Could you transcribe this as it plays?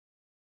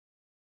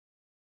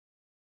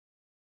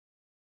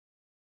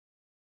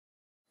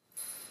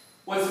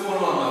What's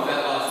going on, my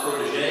fat loss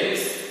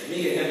proteges?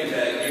 Me and Heavy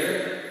Bag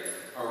here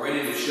are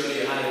ready to show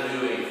you how to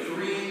do a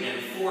 3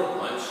 and 4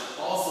 punch,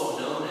 also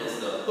known as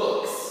the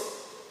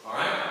hooks.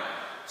 Alright?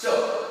 So,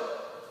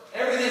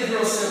 everything's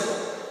real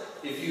simple.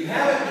 If you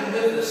haven't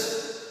been with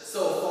us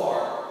so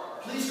far,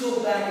 please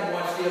go back and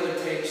watch the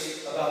other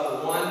tapes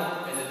about the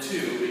 1 and the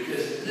 2,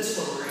 because in this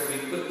one we're going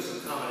to be putting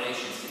some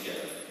combinations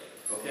together.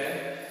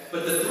 Okay?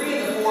 But the 3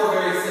 and the 4 are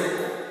very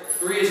simple.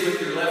 3 is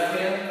with your left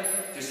hand,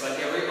 just like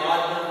every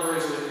odd number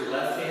is with your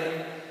left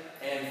hand,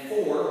 and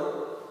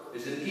 4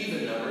 is an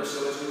even number,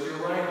 so it's with your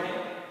right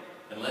hand.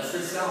 Unless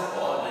it's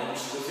southpaw, and then you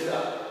switch it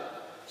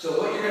up. So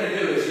what you're going to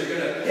do is you're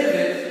going to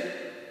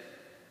pivot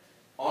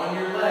on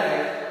your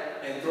leg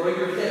and throw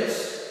your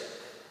hips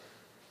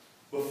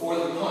before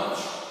the punch.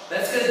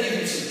 That's going to give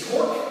you some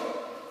torque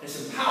and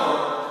some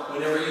power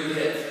whenever you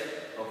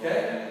hit.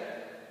 Okay?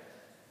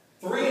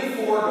 3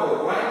 and 4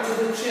 go right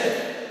to the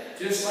chin,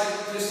 just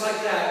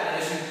like that.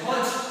 And as you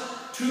punch,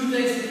 2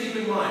 things to keep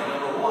in mind.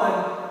 Number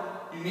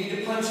 1, you need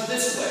to punch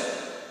this way,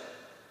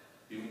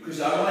 because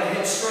I want to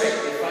hit straight.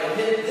 If I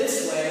hit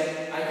this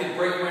way, I could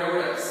break my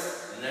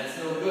wrist, and that's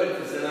no good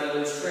because then I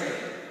lose training.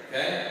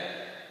 Okay?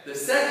 The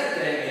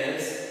second thing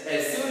is,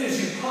 as soon as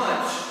you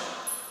punch,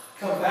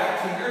 come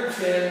back to your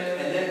chin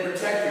and then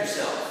protect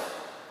yourself.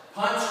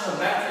 Punch, come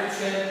back to your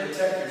chin,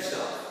 protect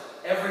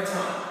yourself. Every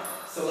time.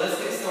 So let's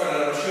get started.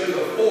 I'm going to show you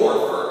a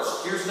 4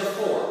 first. Here's the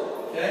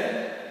 4.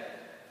 Okay?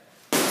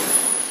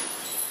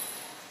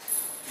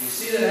 You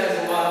see that it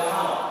has a lot of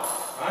power.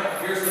 Right?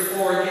 Here's the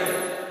 4 again.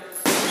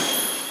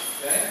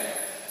 Okay?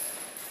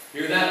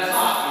 Hear that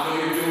pop,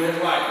 you know you're doing it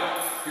right.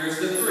 Here's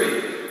the 3.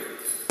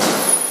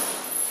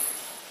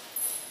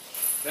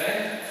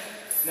 Okay?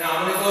 Now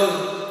I'm going to go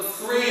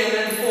 3 and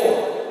then 4.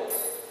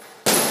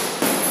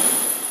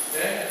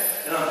 Okay?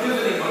 And I'm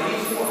pivoting on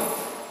each one.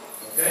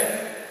 Okay?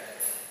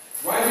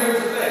 Right here at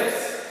the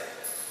face.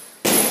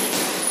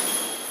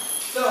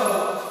 So,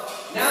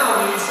 now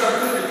when you start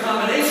putting your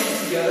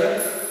combinations together,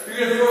 you're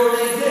going to throw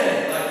things in,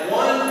 like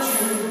 1,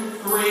 2,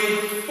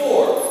 3,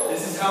 4.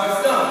 This is how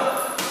it's done.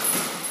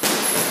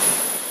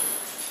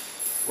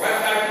 Right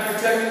back to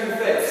protecting your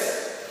face.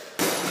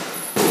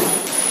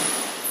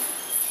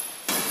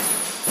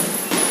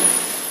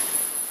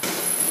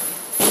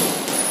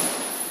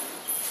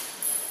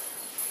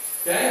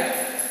 Okay?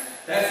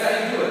 That's how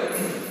you do it.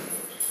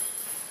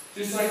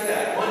 Just like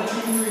that. 1, 2,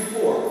 3,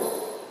 4.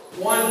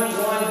 1, 2,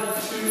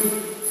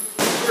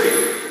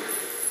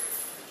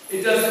 3.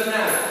 It doesn't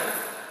matter.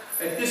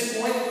 At this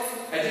point,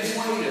 I just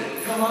want you to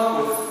come up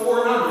with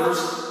 4 numbers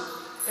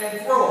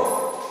and throw them.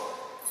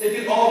 They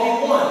could all be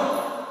 1.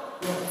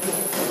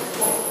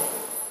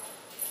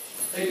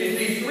 They could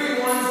be 3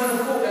 1s and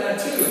a 4 and a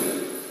 2.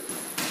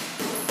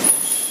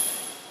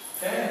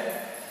 Okay?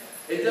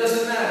 It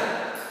doesn't matter.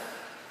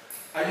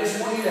 I just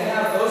want you to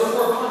have those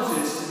 4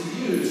 punches to be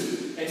used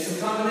and some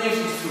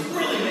combinations to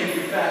really make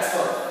your fat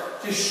start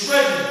just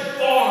shredding,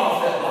 falling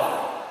off that body.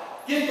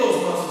 Get those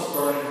muscles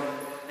burning.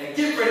 And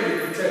get ready to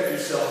protect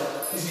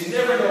yourself, because you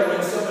never know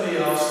when somebody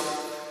else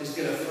is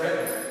going to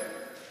threaten you.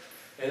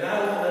 And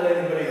I won't let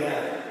anybody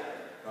have it.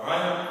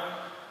 Alright?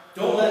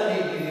 Don't let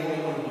me be the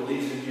only one who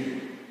believes in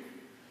you.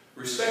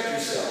 Respect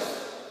yourself.